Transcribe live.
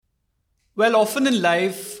Well, often in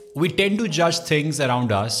life, we tend to judge things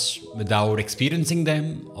around us without experiencing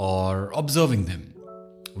them or observing them.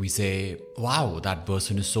 We say, wow, that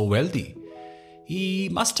person is so wealthy. He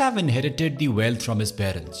must have inherited the wealth from his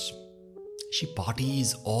parents. She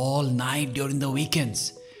parties all night during the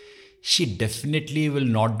weekends. She definitely will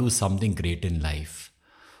not do something great in life.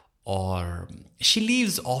 Or she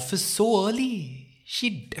leaves office so early.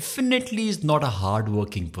 She definitely is not a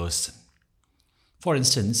hardworking person. For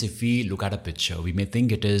instance, if we look at a picture, we may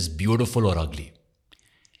think it is beautiful or ugly.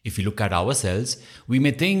 If we look at ourselves, we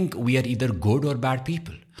may think we are either good or bad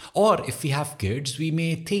people. Or if we have kids, we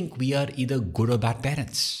may think we are either good or bad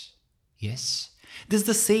parents. Yes. This is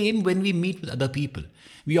the same when we meet with other people.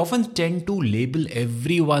 We often tend to label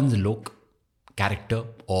everyone's look, character,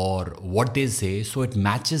 or what they say so it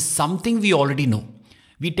matches something we already know.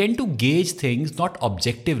 We tend to gauge things not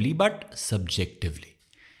objectively but subjectively.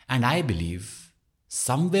 And I believe,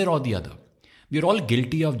 somewhere or the other, we're all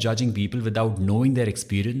guilty of judging people without knowing their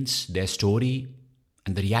experience, their story,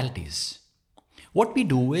 and the realities. What we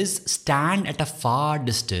do is stand at a far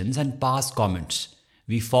distance and pass comments.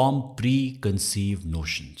 We form preconceived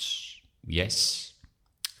notions. Yes.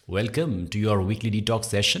 Welcome to your weekly detox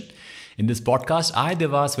session. In this podcast, I,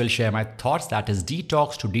 Devas, will share my thoughts, that is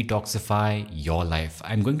detox to detoxify your life.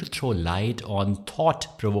 I'm going to throw light on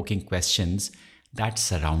thought-provoking questions that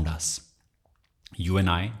surround us. You and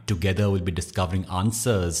I together will be discovering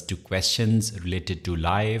answers to questions related to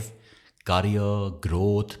life, career,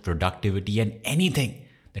 growth, productivity, and anything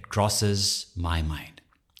that crosses my mind.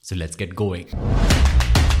 So let's get going.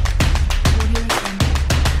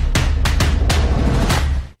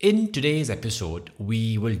 In today's episode,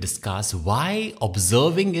 we will discuss why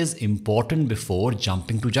observing is important before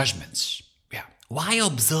jumping to judgments. Yeah, why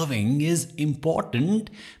observing is important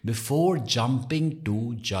before jumping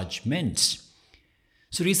to judgments.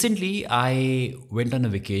 So recently, I went on a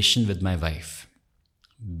vacation with my wife.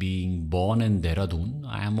 Being born in Dehradun,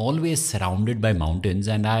 I am always surrounded by mountains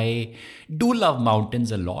and I do love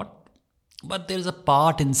mountains a lot. But there is a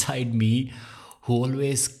part inside me who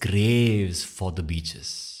always craves for the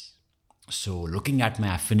beaches. So looking at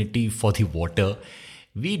my affinity for the water,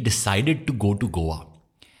 we decided to go to Goa.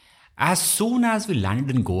 As soon as we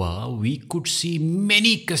landed in Goa, we could see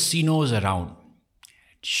many casinos around.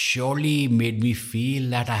 It surely made me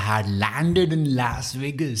feel that I had landed in Las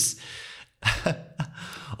Vegas.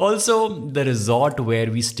 Also, the resort where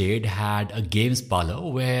we stayed had a games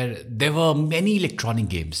parlor where there were many electronic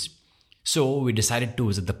games. So we decided to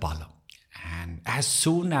visit the parlor. And as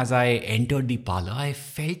soon as I entered the parlor, I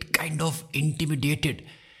felt kind of intimidated.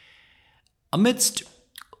 Amidst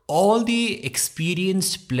all the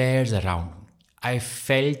experienced players around, I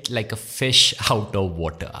felt like a fish out of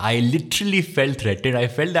water. I literally felt threatened. I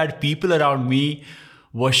felt that people around me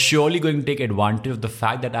were surely going to take advantage of the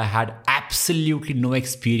fact that I had absolutely no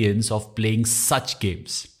experience of playing such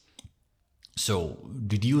games. So,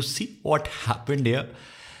 did you see what happened here?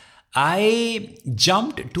 I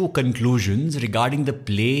jumped to conclusions regarding the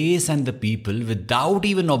place and the people without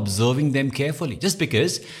even observing them carefully. Just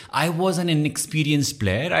because I was an inexperienced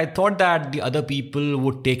player, I thought that the other people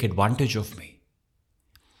would take advantage of me.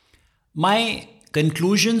 My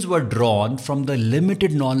conclusions were drawn from the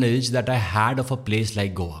limited knowledge that I had of a place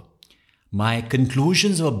like Goa. My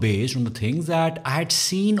conclusions were based on the things that I had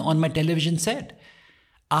seen on my television set.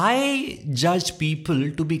 I judged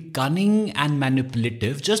people to be cunning and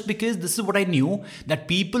manipulative just because this is what I knew, that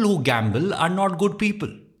people who gamble are not good people.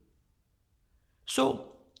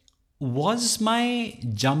 So, was my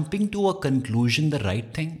jumping to a conclusion the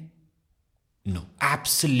right thing? No,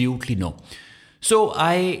 absolutely no. So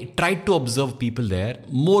I tried to observe people there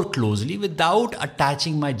more closely without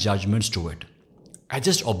attaching my judgments to it. I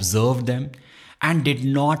just observed them and did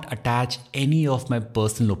not attach any of my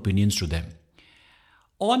personal opinions to them.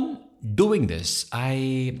 On doing this,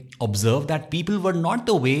 I observed that people were not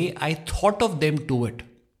the way I thought of them to it.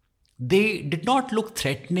 They did not look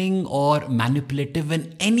threatening or manipulative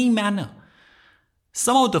in any manner.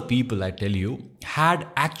 Some of the people, I tell you, had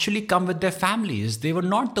actually come with their families. They were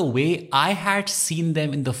not the way I had seen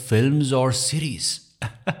them in the films or series.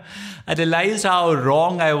 I realized how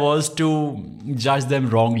wrong I was to judge them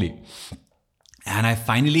wrongly. And I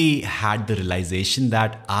finally had the realization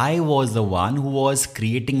that I was the one who was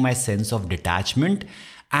creating my sense of detachment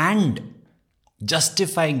and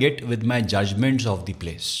justifying it with my judgments of the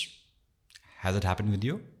place. Has it happened with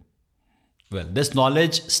you? Well, this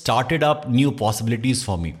knowledge started up new possibilities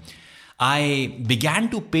for me. I began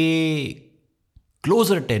to pay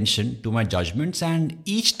closer attention to my judgments, and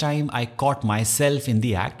each time I caught myself in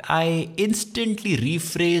the act, I instantly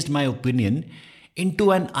rephrased my opinion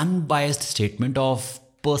into an unbiased statement of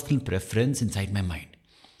personal preference inside my mind.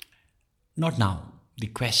 Not now. The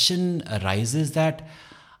question arises that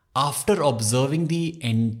after observing the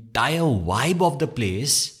entire vibe of the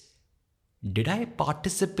place, did I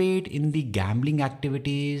participate in the gambling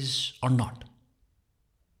activities or not?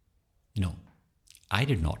 No, I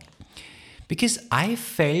did not. Because I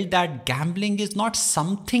felt that gambling is not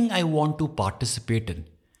something I want to participate in.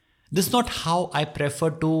 This is not how I prefer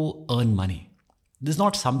to earn money. This is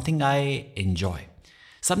not something I enjoy.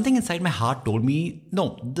 Something inside my heart told me,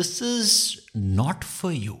 no, this is not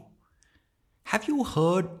for you. Have you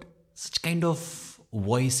heard such kind of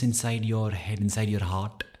voice inside your head, inside your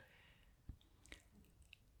heart?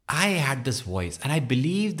 I had this voice, and I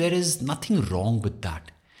believe there is nothing wrong with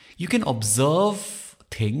that. You can observe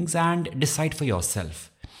things and decide for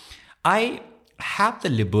yourself. I have the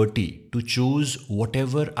liberty to choose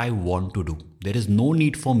whatever I want to do. There is no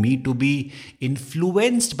need for me to be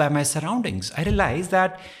influenced by my surroundings. I realize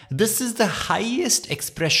that this is the highest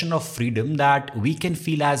expression of freedom that we can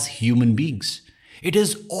feel as human beings. It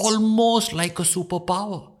is almost like a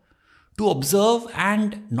superpower to observe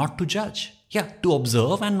and not to judge. Yeah, to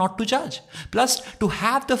observe and not to judge. Plus, to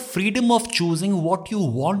have the freedom of choosing what you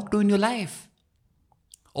want to in your life.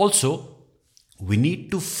 Also, we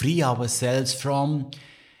need to free ourselves from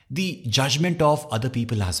the judgment of other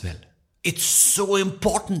people as well. It's so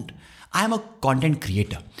important. I am a content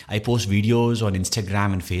creator. I post videos on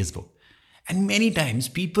Instagram and Facebook. And many times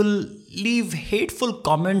people leave hateful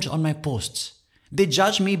comments on my posts. They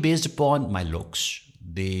judge me based upon my looks.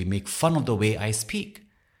 They make fun of the way I speak.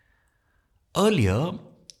 Earlier,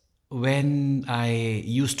 when I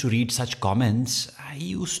used to read such comments, I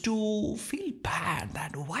used to feel bad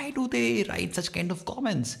that why do they write such kind of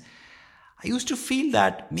comments? I used to feel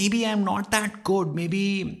that maybe I'm not that good,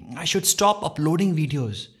 maybe I should stop uploading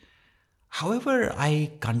videos. However,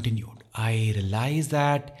 I continued. I realized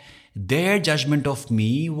that their judgment of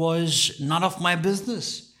me was none of my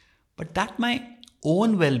business, but that my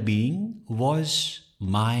own well-being was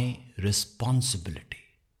my responsibility.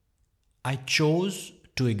 I chose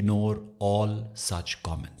to ignore all such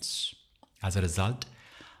comments. As a result,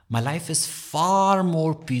 my life is far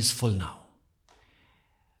more peaceful now.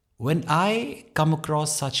 When I come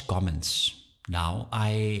across such comments, now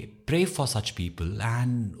I pray for such people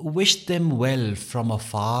and wish them well from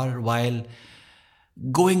afar while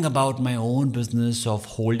going about my own business of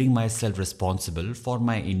holding myself responsible for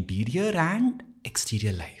my interior and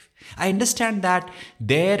exterior life. I understand that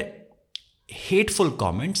their hateful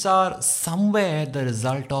comments are somewhere the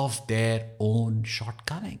result of their own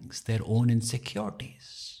shortcomings, their own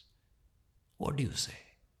insecurities. What do you say?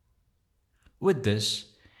 With this,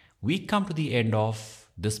 we come to the end of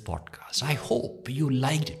this podcast. I hope you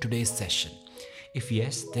liked today's session. If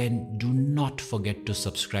yes, then do not forget to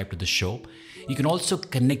subscribe to the show. You can also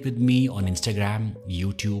connect with me on Instagram,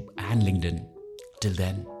 YouTube, and LinkedIn. Till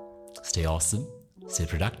then, stay awesome, stay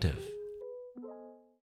productive.